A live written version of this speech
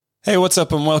Hey, what's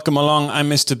up and welcome along. I'm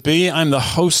Mr. B. I'm the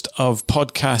host of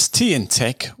Podcast Tea and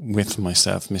Tech with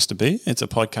myself, Mr. B. It's a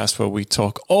podcast where we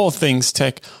talk all things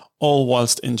tech, all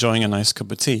whilst enjoying a nice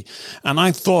cup of tea. And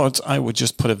I thought I would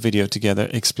just put a video together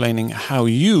explaining how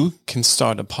you can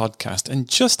start a podcast and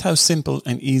just how simple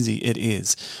and easy it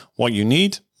is. What you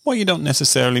need, what you don't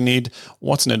necessarily need,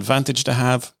 what's an advantage to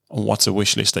have, and what's a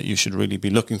wish list that you should really be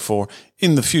looking for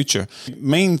in the future.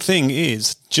 Main thing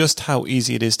is just how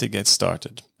easy it is to get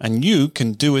started. And you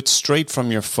can do it straight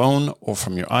from your phone or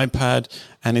from your iPad,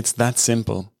 and it's that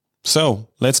simple. So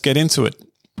let's get into it.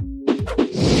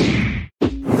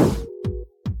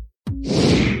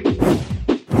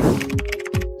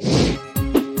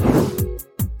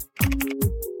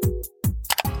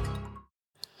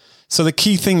 So the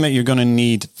key thing that you're going to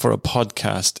need for a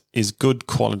podcast is good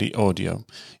quality audio.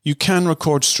 You can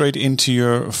record straight into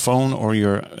your phone or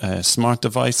your smart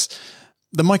device.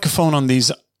 The microphone on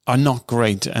these are not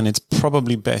great, and it's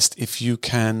probably best if you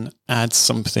can add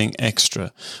something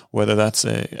extra, whether that's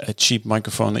a cheap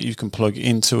microphone that you can plug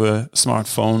into a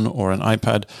smartphone or an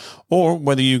iPad, or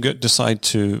whether you decide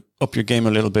to up your game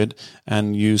a little bit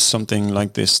and use something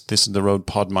like this. This is the Rode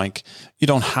PodMic. You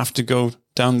don't have to go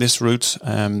down this route.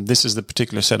 This is the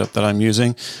particular setup that I'm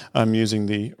using. I'm using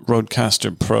the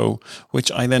Rodecaster Pro,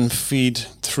 which I then feed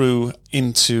through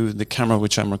into the camera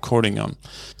which I'm recording on.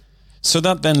 So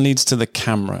that then leads to the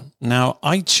camera. Now,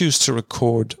 I choose to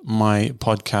record my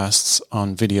podcasts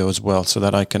on video as well so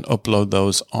that I can upload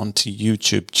those onto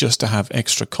YouTube just to have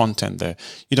extra content there.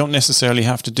 You don't necessarily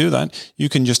have to do that. You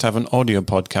can just have an audio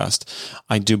podcast.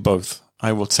 I do both.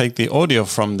 I will take the audio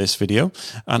from this video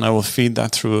and I will feed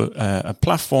that through a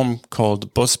platform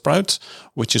called Buzzsprout,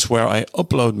 which is where I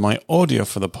upload my audio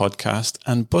for the podcast,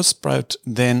 and Buzzsprout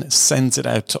then sends it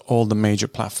out to all the major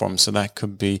platforms. So that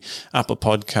could be Apple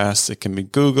Podcasts, it can be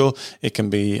Google, it can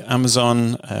be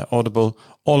Amazon, Audible.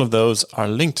 All of those are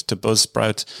linked to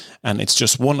Buzzsprout, and it's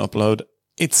just one upload.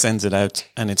 It sends it out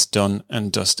and it's done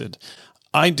and dusted.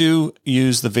 I do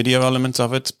use the video element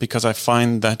of it because I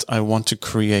find that I want to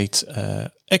create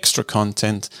extra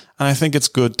content, and I think it's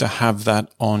good to have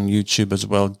that on YouTube as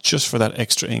well, just for that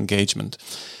extra engagement.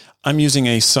 I'm using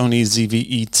a Sony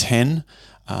ZV-E10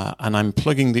 and I'm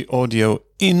plugging the audio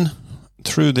in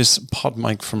through this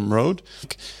PodMic from Rode,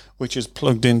 which is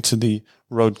plugged into the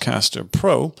Rodecaster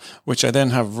Pro, which I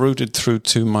then have routed through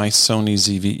to my Sony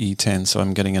ZV-E10. So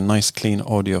I'm getting a nice clean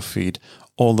audio feed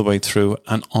all the way through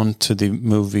and onto the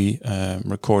movie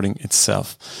recording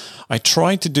itself. I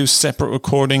try to do separate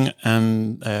recording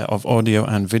and of audio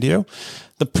and video.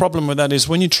 The problem with that is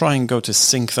when you try and go to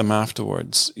sync them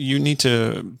afterwards, you need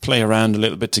to play around a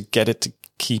little bit to get it to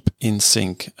keep in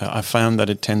sync. I found that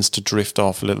it tends to drift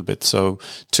off a little bit. So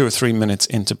 2 or 3 minutes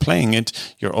into playing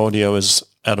it, your audio is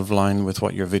out of line with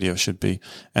what your video should be,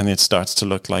 and it starts to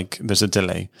look like there's a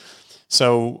delay.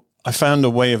 So I found a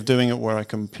way of doing it where I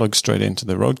can plug straight into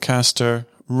the Rodecaster,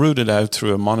 route it out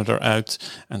through a monitor out,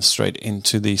 and straight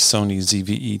into the Sony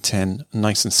ZV-E10.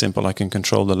 Nice and simple. I can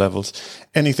control the levels.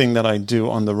 Anything that I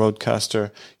do on the Rodecaster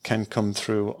can come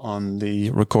through on the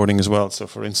recording as well. So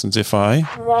for instance, if I...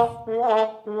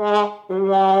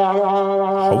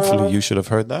 Hopefully you should have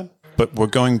heard that. But we're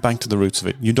going back to the roots of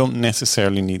it. You don't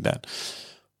necessarily need that.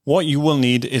 What you will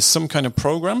need is some kind of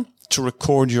program to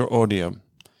record your audio.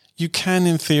 You can,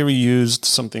 in theory, use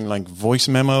something like voice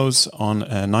memos on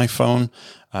an iPhone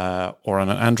or on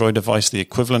an Android device, the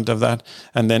equivalent of that,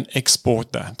 and then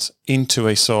export that into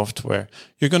a software.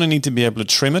 You're going to need to be able to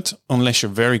trim it unless you're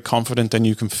very confident and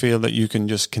you can feel that you can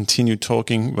just continue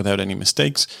talking without any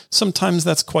mistakes. Sometimes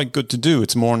that's quite good to do.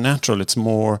 It's more natural. It's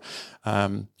more,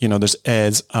 there's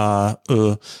as,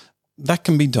 that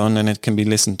can be done and it can be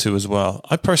listened to as well.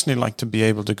 I personally like to be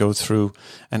able to go through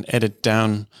and edit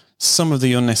down some of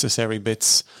the unnecessary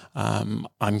bits.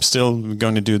 I'm still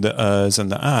going to do the uhs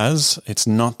and the ahs. It's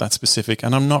not that specific,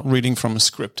 and I'm not reading from a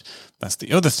script. That's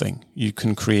the other thing. You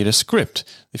can create a script.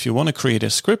 If you want to create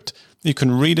a script, you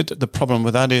can read it. The problem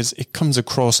with that is it comes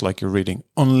across like you're reading,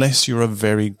 unless you're a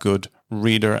very good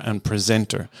reader and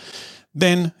presenter.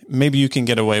 Then maybe you can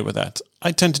get away with that.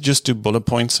 I tend to just do bullet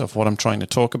points of what I'm trying to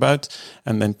talk about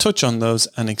and then touch on those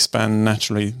and expand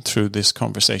naturally through this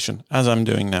conversation, as I'm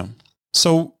doing now.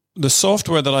 So the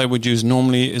software that I would use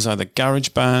normally is either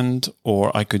GarageBand,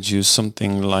 or I could use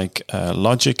something like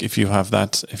Logic if you have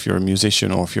that, if you're a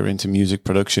musician or if you're into music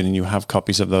production and you have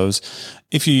copies of those.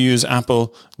 If you use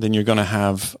Apple, then you're going to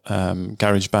have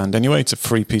GarageBand anyway. It's a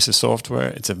free piece of software.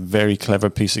 It's a very clever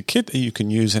piece of kit that you can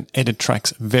use and edit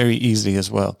tracks very easily as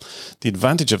well. The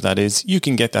advantage of that is you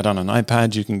can get that on an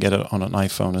iPad. You can get it on an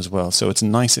iPhone as well. So it's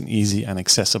nice and easy and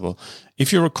accessible.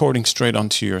 If you're recording straight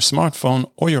onto your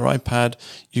smartphone or your iPad,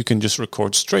 you can just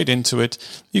record straight into it.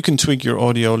 You can tweak your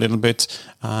audio a little bit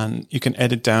and you can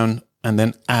edit down and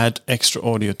then add extra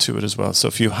audio to it as well. So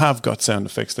if you have got sound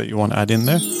effects that you want to add in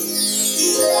there,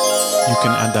 you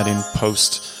can add that in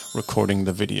post recording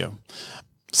the video.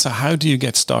 So how do you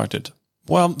get started?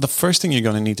 Well, the first thing you're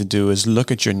going to need to do is look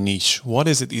at your niche. What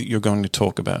is it that you're going to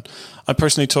talk about? I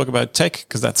personally talk about tech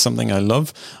because that's something I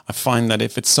love. I find that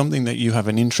if it's something that you have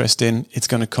an interest in, it's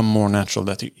going to come more natural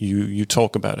that you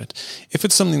talk about it. If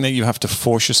it's something that you have to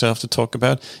force yourself to talk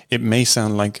about, it may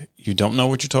sound like you don't know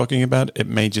what you're talking about. It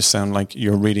may just sound like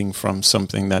you're reading from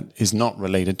something that is not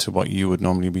related to what you would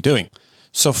normally be doing.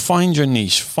 So find your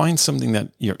niche, find something that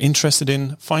you're interested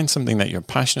in, find something that you're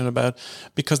passionate about,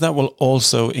 because that will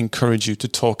also encourage you to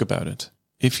talk about it.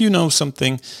 If you know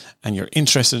something and you're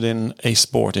interested in a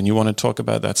sport and you want to talk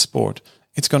about that sport,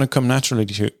 it's going to come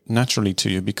naturally to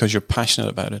you because you're passionate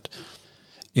about it.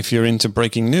 If you're into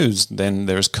breaking news, then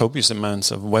there's copious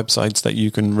amounts of websites that you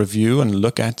can review and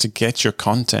look at to get your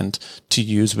content to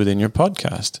use within your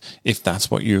podcast, if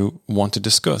that's what you want to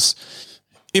discuss.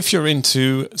 If you're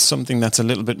into something that's a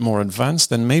little bit more advanced,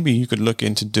 then maybe you could look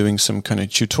into doing some kind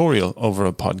of tutorial over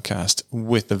a podcast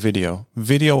with the video.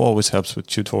 Video always helps with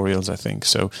tutorials, I think.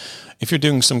 So if you're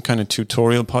doing some kind of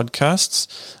tutorial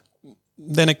podcasts,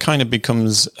 then it kind of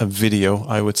becomes a video,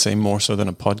 I would say, more so than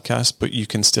a podcast, but you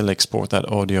can still export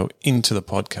that audio into the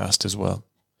podcast as well.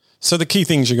 So the key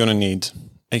things you're going to need: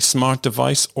 a smart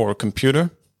device or a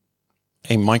computer,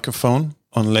 a microphone,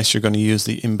 unless you're going to use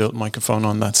the inbuilt microphone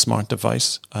on that smart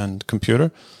device and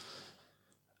computer.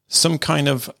 Some kind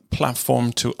of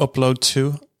platform to upload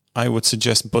to. I would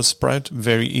suggest Buzzsprout.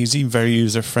 Very easy, very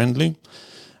user-friendly.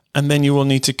 And then you will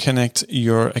need to connect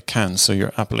your account, so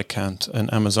your Apple account, an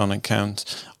Amazon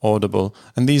account, Audible.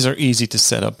 And these are easy to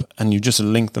set up, and you just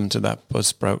link them to that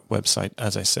Buzzsprout website,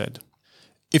 as I said.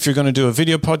 If you're going to do a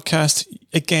video podcast,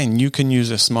 again, you can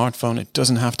use a smartphone. It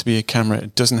doesn't have to be a camera.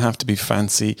 It doesn't have to be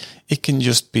fancy. It can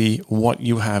just be what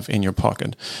you have in your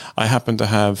pocket. I happen to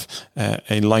have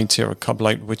a light here, a Cobb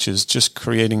light, which is just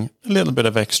creating a little bit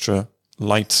of extra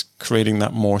light, creating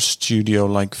that more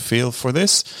studio-like feel for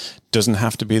this. Doesn't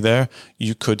have to be there.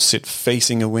 You could sit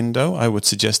facing a window. I would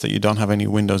suggest that you don't have any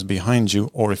windows behind you,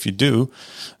 or if you do,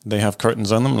 they have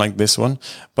curtains on them like this one.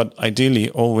 But ideally,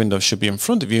 all windows should be in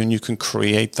front of you, and you can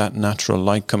create that natural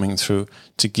light coming through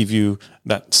to give you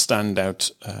that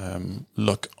standout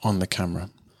look on the camera.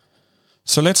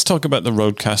 So let's talk about the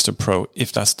Rodecaster Pro,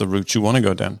 if that's the route you want to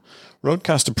go down.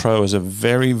 Rodecaster Pro is a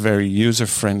very, very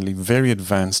user-friendly, very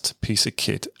advanced piece of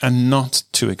kit, and not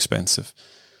too expensive.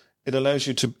 It allows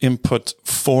you to input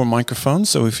 4 microphones.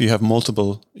 So if you have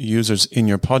multiple users in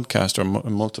your podcast or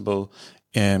multiple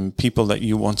people that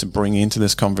you want to bring into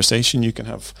this conversation, you can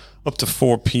have up to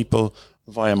 4 people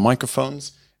via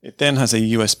microphones. It then has a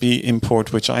USB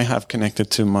import, which I have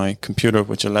connected to my computer,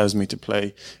 which allows me to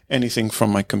play anything from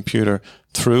my computer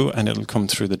through, and it'll come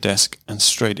through the desk and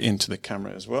straight into the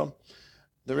camera as well.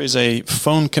 There is a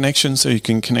phone connection, so you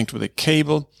can connect with a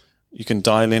cable. You can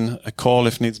dial in a call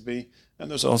if needs be. And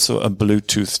there's also a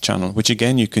Bluetooth channel, which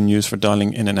again, you can use for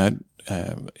dialing in and out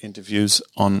interviews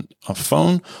on a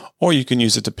phone, or you can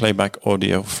use it to play back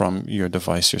audio from your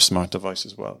device, your smart device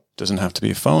as well. It doesn't have to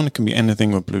be a phone. It can be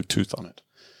anything with Bluetooth on it.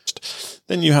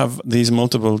 Then you have these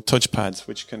multiple touchpads,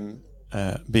 which can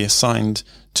be assigned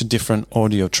to different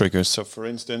audio triggers. So for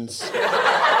instance, we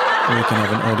can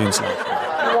have an audience like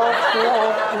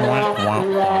we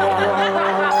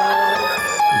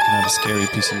can have a scary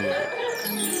piece of music.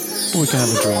 We can have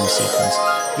a dream sequence.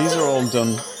 These are all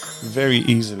done very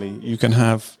easily. You can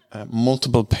have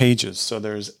multiple pages. So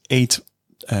there's 8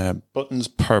 buttons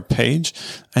per page,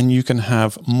 and you can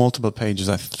have multiple pages.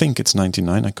 I think it's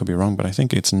 99. I could be wrong, but I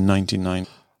think it's 99.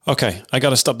 Okay, I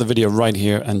got to stop the video right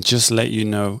here and just let you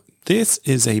know this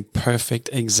is a perfect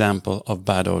example of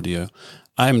bad audio.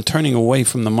 I'm turning away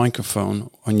from the microphone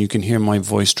and you can hear my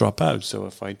voice drop out. So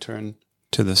if I turn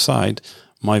to the side,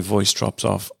 my voice drops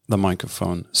off the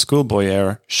microphone. Schoolboy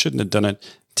error, shouldn't have done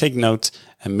it. Take note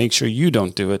and make sure you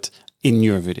don't do it in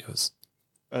your videos.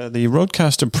 The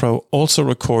Rodecaster Pro also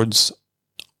records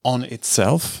on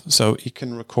itself, so it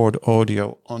can record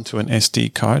audio onto an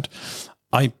SD card.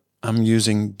 I am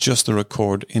using just the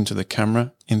record into the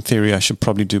camera. In theory, I should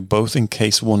probably do both in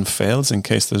case one fails, in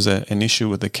case there's an issue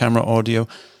with the camera audio.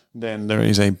 then there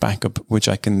is a backup which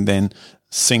I can then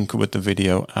sync with the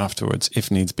video afterwards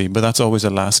if needs be. But that's always a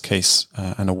last case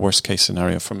and a worst case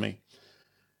scenario for me.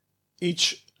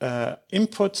 Each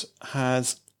input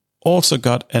has also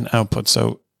got an output.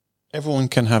 So everyone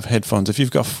can have headphones. If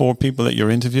you've got 4 people that you're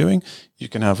interviewing, you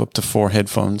can have up to 4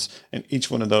 headphones, and each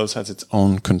one of those has its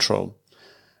own control.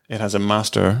 It has a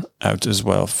master out as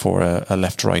well for a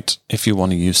left-right if you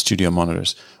want to use studio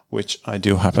monitors, which I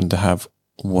do happen to have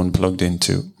one plugged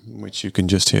into, which you can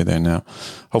just hear there now.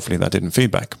 Hopefully that didn't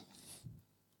feedback.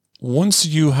 Once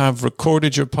you have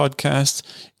recorded your podcast,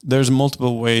 there's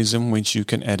multiple ways in which you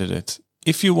can edit it.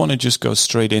 If you want to just go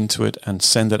straight into it and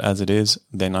send it as it is,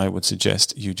 then I would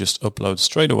suggest you just upload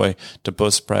straight away to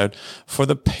Buzzsprout. For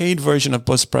the paid version of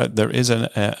Buzzsprout, there is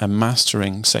a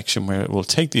mastering section where it will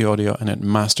take the audio and it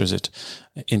masters it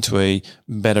into a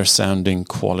better sounding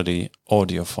quality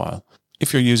audio file.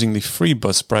 If you're using the free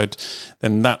Buzzsprout,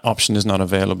 then that option is not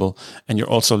available. And you're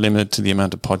also limited to the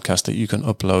amount of podcasts that you can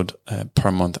upload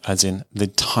per month, as in the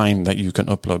time that you can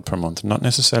upload per month, not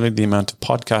necessarily the amount of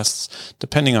podcasts.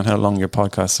 Depending on how long your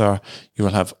podcasts are, you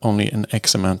will have only an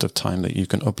X amount of time that you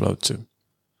can upload to.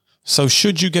 So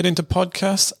should you get into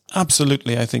podcasts?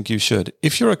 Absolutely, I think you should.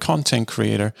 If you're a content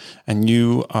creator and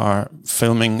you are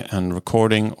filming and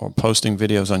recording or posting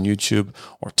videos on YouTube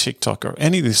or TikTok or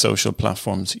any of these social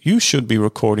platforms, you should be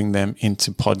recording them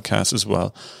into podcasts as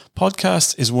well.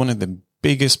 Podcasts is one of the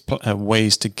biggest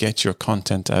ways to get your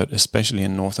content out, especially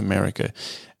in North America.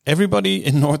 Everybody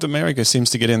in North America seems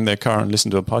to get in their car and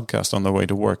listen to a podcast on their way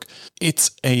to work.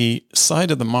 It's a side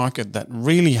of the market that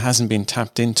really hasn't been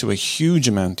tapped into a huge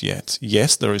amount yet.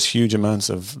 Yes, there is huge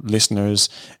amounts of listeners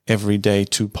every day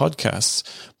to podcasts,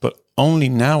 but only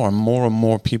now are more and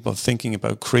more people thinking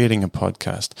about creating a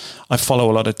podcast. I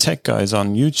follow a lot of tech guys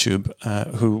on YouTube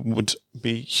who would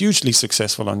be hugely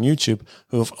successful on YouTube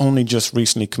who have only just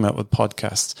recently come out with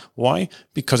podcasts. Why?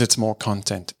 Because it's more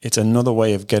content. It's another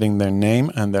way of getting their name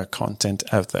and their content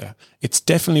out there. It's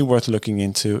definitely worth looking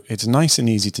into. It's nice and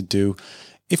easy to do.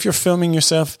 If you're filming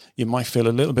yourself, you might feel a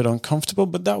little bit uncomfortable,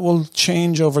 but that will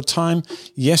change over time.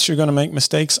 Yes, you're going to make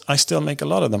mistakes. I still make a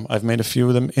lot of them. I've made a few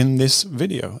of them in this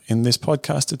video, in this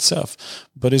podcast itself.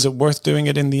 But is it worth doing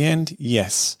it in the end?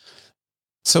 Yes.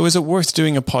 So is it worth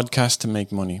doing a podcast to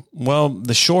make money? Well,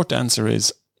 the short answer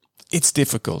is it's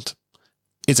difficult.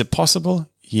 Is it possible?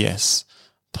 Yes.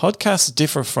 Podcasts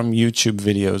differ from YouTube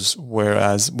videos,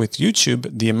 whereas with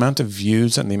YouTube, the amount of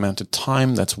views and the amount of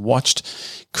time that's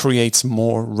watched creates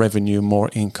more revenue, more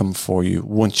income for you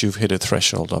once you've hit a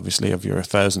threshold, obviously, of your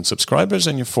 1,000 subscribers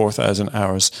and your 4,000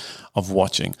 hours of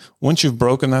watching. Once you've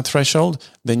broken that threshold,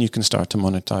 then you can start to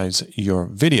monetize your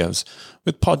videos.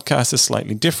 With podcasts, it's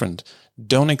slightly different.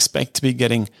 Don't expect to be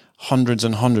getting hundreds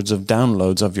and hundreds of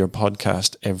downloads of your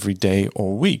podcast every day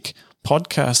or week.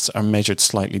 Podcasts are measured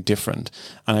slightly different.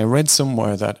 And I read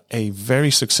somewhere that a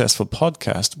very successful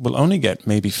podcast will only get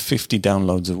maybe 50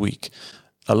 downloads a week.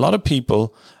 A lot of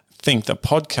people think that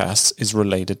podcasts is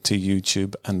related to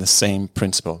YouTube and the same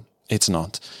principle. It's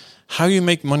not. How you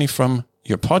make money from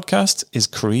your podcast is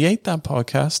create that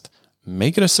podcast,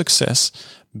 make it a success,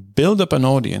 build up an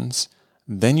audience,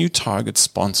 then you target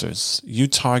sponsors. You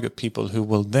target people who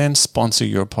will then sponsor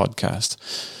your podcast.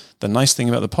 The nice thing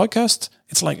about the podcast,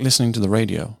 it's like listening to the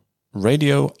radio.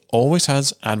 Radio always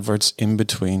has adverts in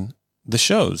between the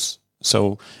shows.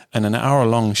 So in an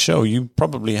hour-long show, you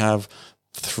probably have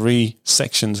 3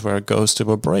 sections where it goes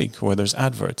to a break, where there's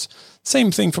adverts.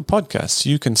 Same thing for podcasts.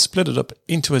 You can split it up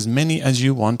into as many as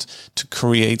you want to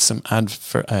create some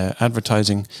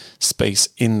advertising space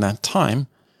in that time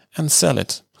and sell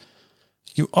it.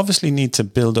 You obviously need to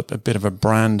build up a bit of a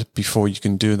brand before you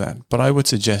can do that, but I would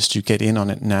suggest you get in on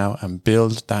it now and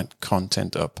build that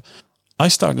content up. I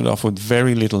started off with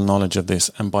very little knowledge of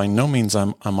this, and by no means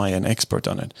am I an expert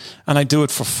on it. And I do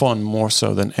it for fun more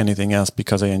so than anything else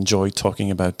because I enjoy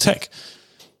talking about tech.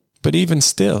 But even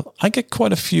still, I get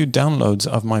quite a few downloads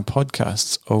of my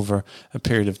podcasts over a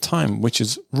period of time, which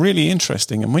is really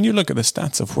interesting. And when you look at the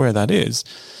stats of where that is,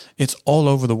 it's all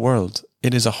over the world.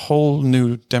 It is a whole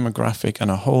new demographic and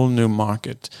a whole new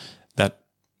market that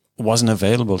wasn't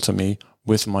available to me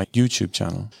with my YouTube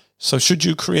channel. So should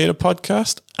you create a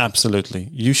podcast? Absolutely.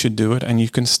 You should do it, and you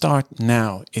can start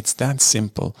now. It's that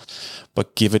simple,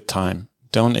 but give it time.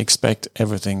 Don't expect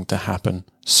everything to happen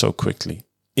so quickly.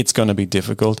 It's going to be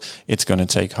difficult. It's going to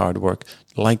take hard work,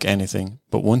 like anything.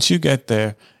 But once you get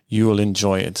there, you will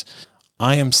enjoy it.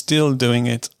 I am still doing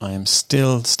it. I am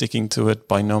still sticking to it.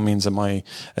 By no means am I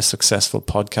a successful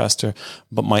podcaster,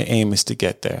 but my aim is to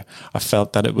get there. I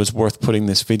felt that it was worth putting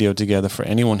this video together for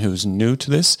anyone who's new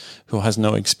to this, who has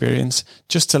no experience,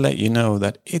 just to let you know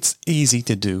that it's easy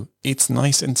to do. It's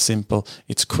nice and simple.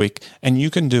 It's quick, and you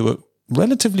can do it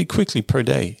relatively quickly per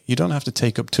day. You don't have to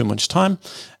take up too much time,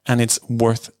 and it's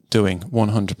worth doing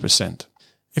 100%.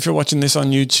 If you're watching this on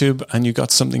YouTube and you got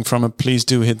something from it, please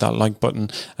do hit that like button,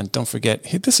 and don't forget,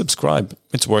 hit the subscribe.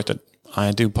 It's worth it.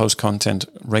 I do post content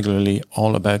regularly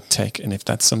all about tech, and if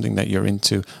that's something that you're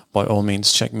into, by all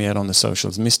means, check me out on the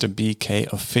socials, Mr. BK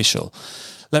Official.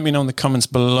 Let me know in the comments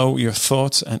below your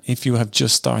thoughts, and if you have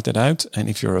just started out, and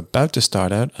if you're about to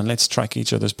start out, and let's track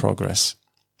each other's progress.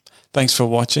 Thanks for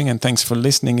watching, and thanks for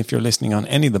listening if you're listening on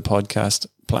any of the podcast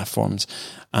platforms,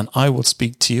 and I will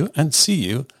speak to you and see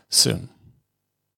you soon.